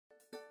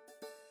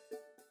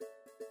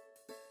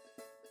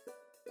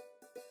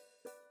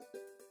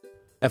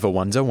Ever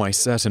wonder why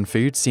certain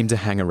foods seem to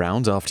hang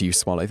around after you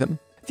swallow them?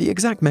 The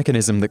exact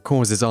mechanism that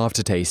causes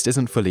aftertaste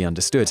isn't fully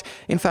understood.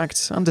 In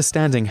fact,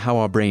 understanding how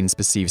our brains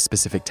perceive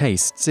specific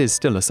tastes is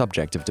still a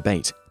subject of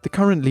debate. The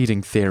current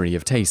leading theory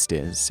of taste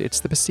is it's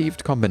the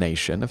perceived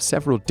combination of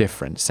several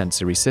different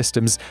sensory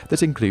systems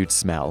that include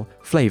smell,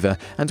 flavor,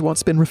 and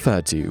what's been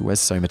referred to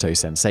as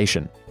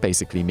somatosensation,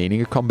 basically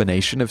meaning a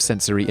combination of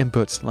sensory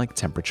input like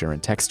temperature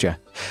and texture.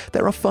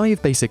 There are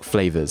 5 basic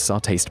flavors our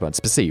taste buds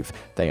perceive.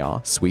 They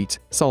are sweet,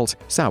 salt,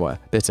 sour,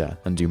 bitter,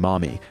 and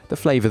umami, the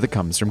flavor that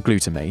comes from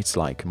glutamate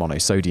like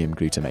monosodium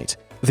glutamate.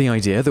 The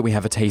idea that we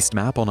have a taste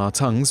map on our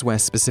tongues where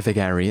specific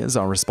areas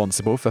are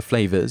responsible for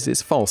flavors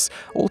is false.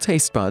 All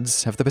taste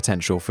buds have the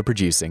potential for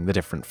producing the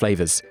different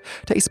flavors.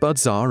 Taste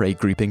buds are a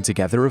grouping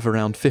together of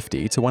around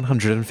 50 to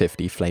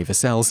 150 flavor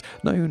cells,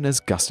 known as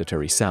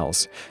gustatory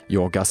cells.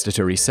 Your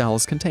gustatory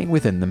cells contain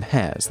within them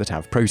hairs that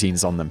have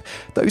proteins on them.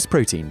 Those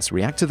proteins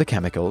react to the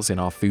chemicals in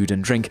our food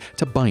and drink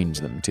to bind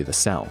them to the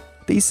cell.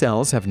 These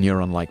cells have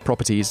neuron-like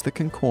properties that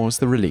can cause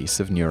the release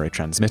of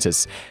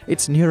neurotransmitters.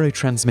 It's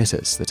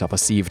neurotransmitters that are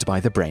perceived by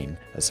the brain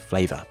as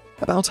flavor.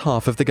 About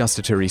half of the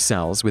gustatory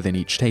cells within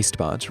each taste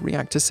bud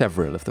react to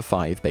several of the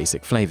 5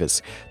 basic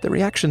flavors. The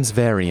reactions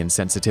vary in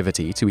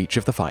sensitivity to each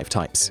of the 5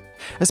 types.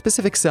 A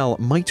specific cell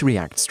might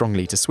react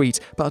strongly to sweet,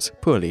 but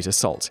poorly to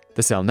salt.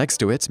 The cell next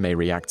to it may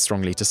react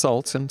strongly to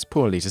salt and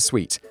poorly to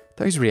sweet.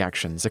 Those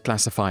reactions are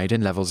classified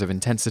in levels of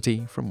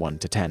intensity from 1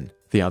 to 10.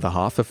 The other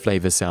half of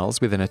flavor cells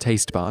within a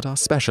taste bud are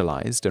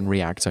specialized and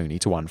react only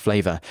to one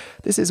flavor.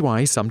 This is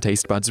why some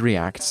taste buds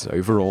react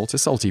overall to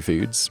salty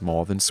foods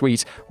more than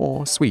sweet,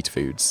 or sweet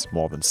foods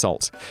more than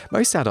salt.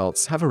 Most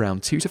adults have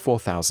around 2,000 to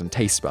 4,000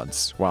 taste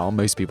buds. While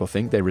most people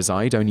think they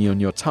reside only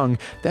on your tongue,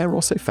 they're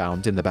also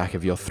found in the back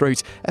of your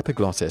throat,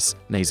 epiglottis,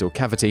 nasal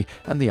cavity,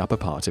 and the upper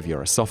part of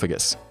your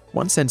esophagus.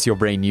 One sense your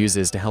brain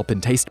uses to help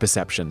in taste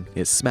perception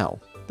is smell.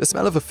 The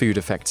smell of a food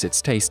affects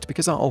its taste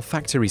because our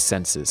olfactory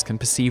senses can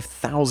perceive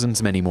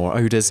thousands many more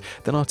odors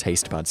than our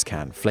taste buds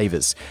can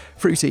flavors.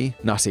 Fruity,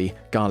 nutty,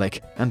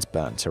 garlic, and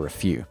burnt are a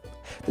few.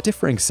 The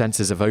differing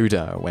senses of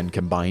odor, when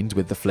combined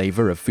with the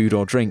flavor of food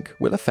or drink,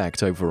 will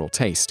affect overall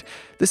taste.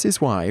 This is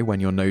why,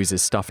 when your nose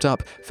is stuffed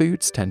up,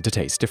 foods tend to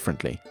taste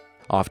differently.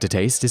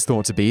 Aftertaste is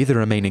thought to be the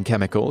remaining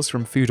chemicals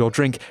from food or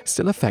drink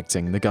still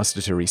affecting the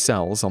gustatory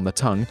cells on the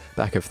tongue,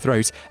 back of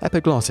throat,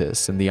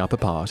 epiglottis, and the upper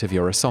part of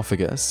your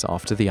esophagus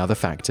after the other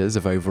factors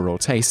of overall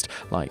taste,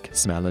 like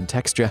smell and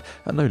texture,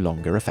 are no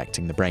longer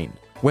affecting the brain.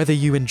 Whether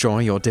you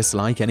enjoy or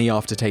dislike any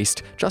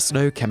aftertaste, just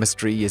know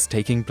chemistry is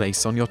taking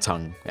place on your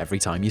tongue every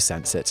time you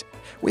sense it.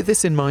 With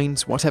this in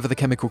mind, whatever the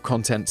chemical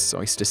contents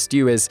oyster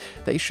stew is,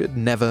 they should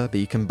never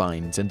be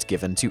combined and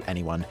given to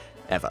anyone,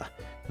 ever.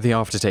 The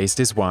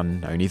aftertaste is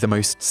one only the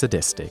most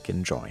sadistic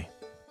enjoy.